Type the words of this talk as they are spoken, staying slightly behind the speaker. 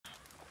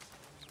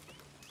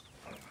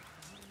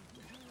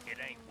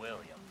ain't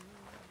William.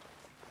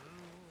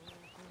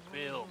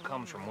 Bill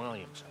comes from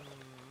Williamson.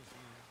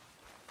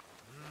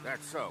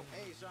 That's so.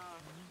 Hey, son.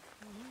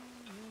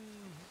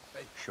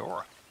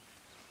 Sure.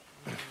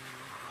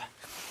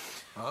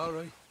 All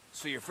right.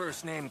 So your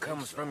first name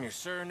comes from your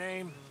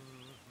surname?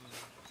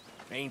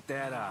 Ain't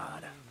that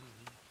odd?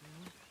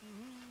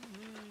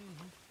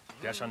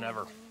 Guess I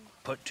never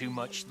put too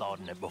much thought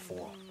in it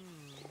before.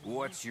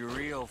 What's your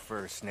real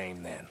first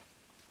name, then?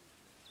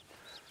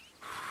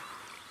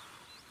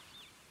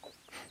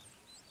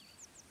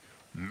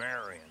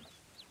 Marion.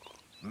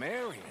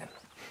 Marion?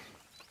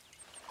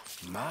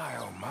 My,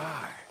 oh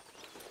my.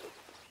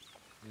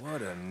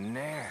 What a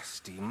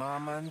nasty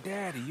mama and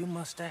daddy you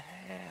must have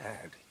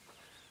had.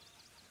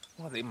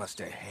 Well, they must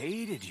have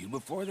hated you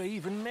before they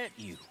even met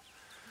you.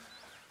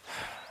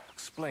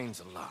 Explains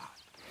a lot.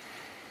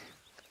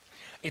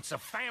 It's a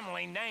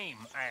family name,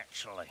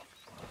 actually.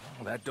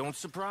 Well, that don't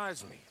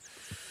surprise me.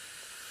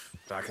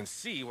 But I can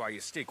see why you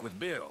stick with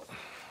Bill,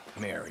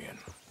 Marion.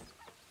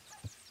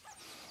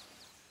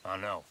 I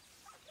know.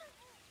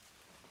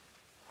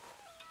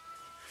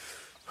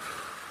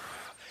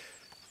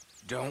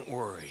 Don't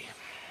worry.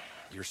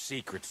 Your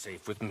secret's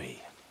safe with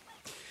me,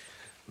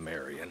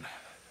 Marion.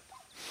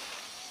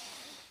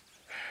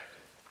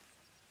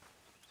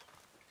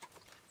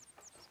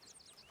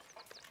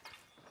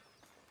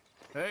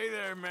 Hey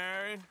there,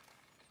 Marion.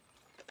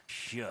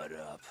 Shut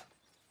up.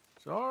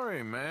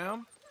 Sorry,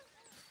 ma'am.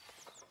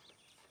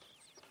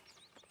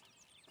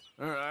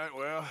 All right,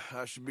 well,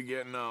 I should be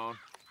getting on.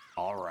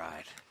 All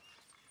right.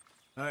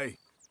 Hey,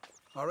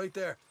 All right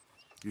there.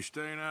 you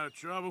staying out of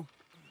trouble?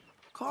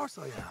 Of course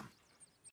I am.